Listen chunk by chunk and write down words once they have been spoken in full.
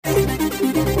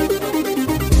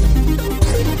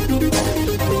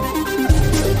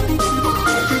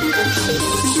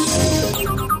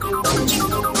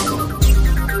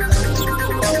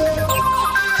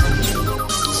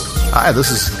Hi,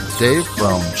 this is Dave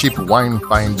from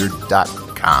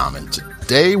cheapwinefinder.com, and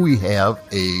today we have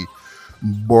a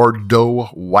Bordeaux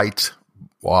white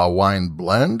wine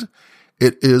blend.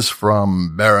 It is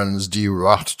from Barons de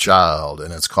Rothschild,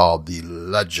 and it's called the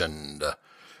Legend. It's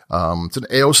an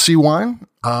AOC wine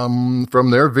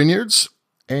from their vineyards,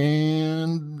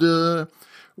 and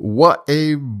what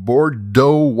a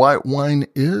Bordeaux white wine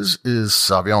is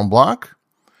Sauvignon Blanc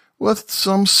with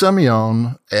some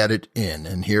Semillon added in.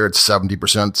 And here it's 70%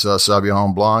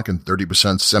 Sauvignon Blanc and 30%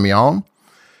 Semillon.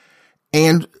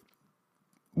 And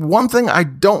one thing I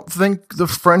don't think the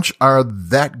French are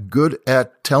that good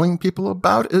at telling people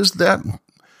about is that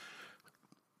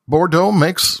Bordeaux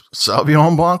makes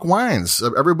Sauvignon Blanc wines.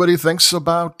 Everybody thinks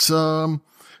about,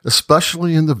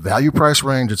 especially in the value price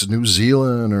range, it's New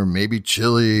Zealand or maybe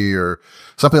Chile or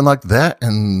something like that.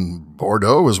 And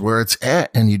Bordeaux is where it's at.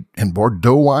 And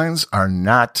Bordeaux wines are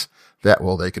not that,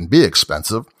 well, they can be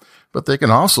expensive, but they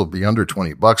can also be under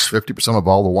 $20. 50% of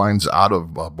all the wines out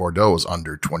of Bordeaux is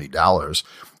under $20.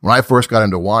 When I first got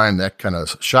into wine, that kind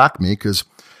of shocked me because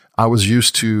I was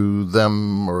used to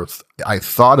them, or I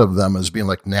thought of them as being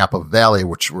like Napa Valley,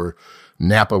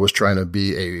 Napa was trying to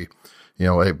be a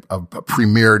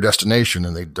premier destination,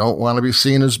 and they don't want to be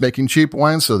seen as making cheap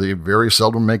wine, so they very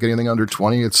seldom make anything under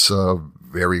 20. It's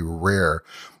very rare.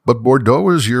 But Bordeaux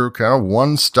is your kind of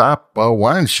one-stop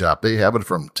wine shop. They have it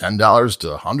from $10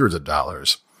 to hundreds of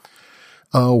dollars.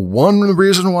 One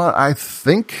reason why I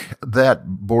think that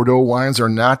Bordeaux wines are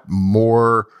not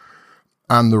more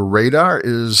on the radar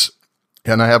is,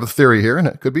 and I have a theory here, and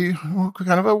it could be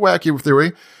kind of a wacky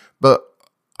theory, but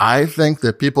I think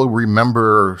that people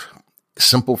remember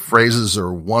simple phrases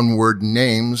or one-word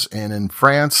names, and in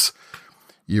France,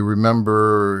 you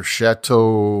remember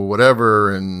Chateau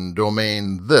whatever and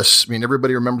Domaine this. I mean,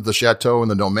 everybody remembers the Chateau and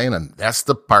the Domaine, and that's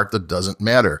the part that doesn't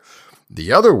matter.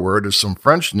 The other word is some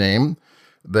French name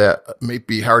that may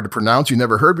be hard to pronounce, you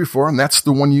never heard before, and that's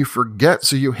the one you forget.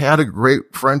 So you had a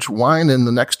great French wine, and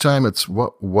the next time it's,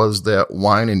 what was that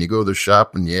wine? And you go to the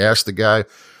shop and you ask the guy,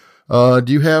 do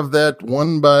you have that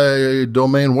one by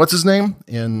Domaine? What's his name?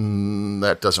 And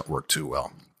that doesn't work too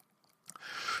well.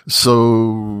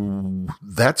 So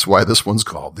that's why this one's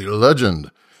called the Legend.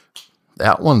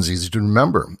 That one's easy to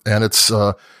remember. And it's,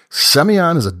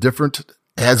 Semillon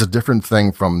adds a different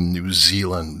thing from New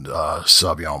Zealand,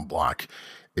 Sauvignon Blanc.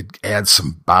 It adds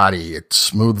some body. It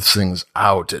smooths things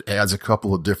out. It adds a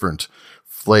couple of different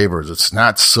flavors. It's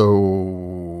not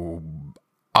so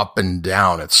up and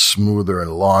down. It's smoother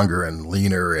and longer and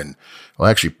leaner and, well,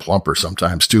 actually plumper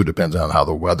sometimes too, depends on how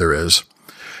the weather is.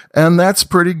 And that's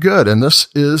pretty good. And this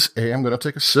is I'm going to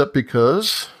take a sip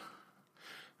because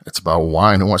it's about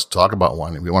wine. Who wants to talk about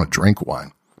wine? We want to drink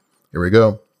wine. Here we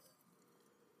go.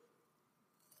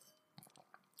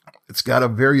 It's got a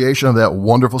variation of that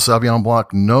wonderful Sauvignon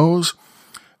Blanc nose.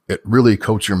 It really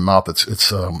coats your mouth.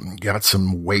 It's got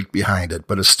some weight behind it,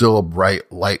 but it's still a bright,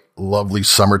 light, lovely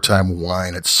summertime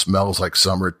wine. It smells like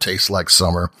summer. It tastes like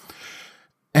summer.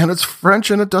 And it's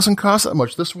French, and it doesn't cost that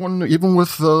much. This one, even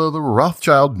with the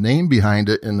Rothschild name behind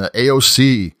it in the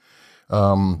AOC,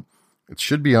 it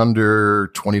should be under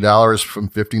 $20, from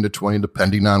 $15 to $20,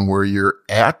 depending on where you're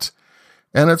at.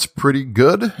 And it's pretty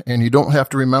good, and you don't have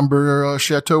to remember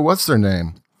Chateau, what's their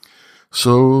name?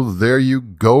 So there you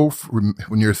go.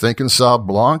 When you're thinking Sauv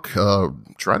Blanc,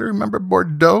 try to remember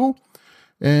Bordeaux.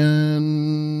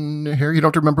 And here you don't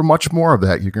have to remember much more of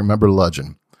that. You can remember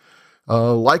Legend.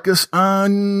 Like us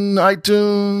on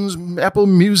iTunes, Apple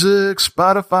Music,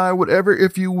 Spotify, whatever,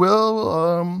 if you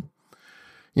will.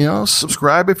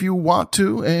 Subscribe if you want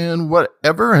to, and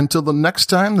whatever. Until the next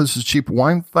time, this is Cheap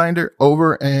Wine Finder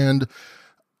over and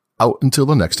out until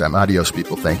the next time. Adios,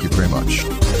 people. Thank you very much.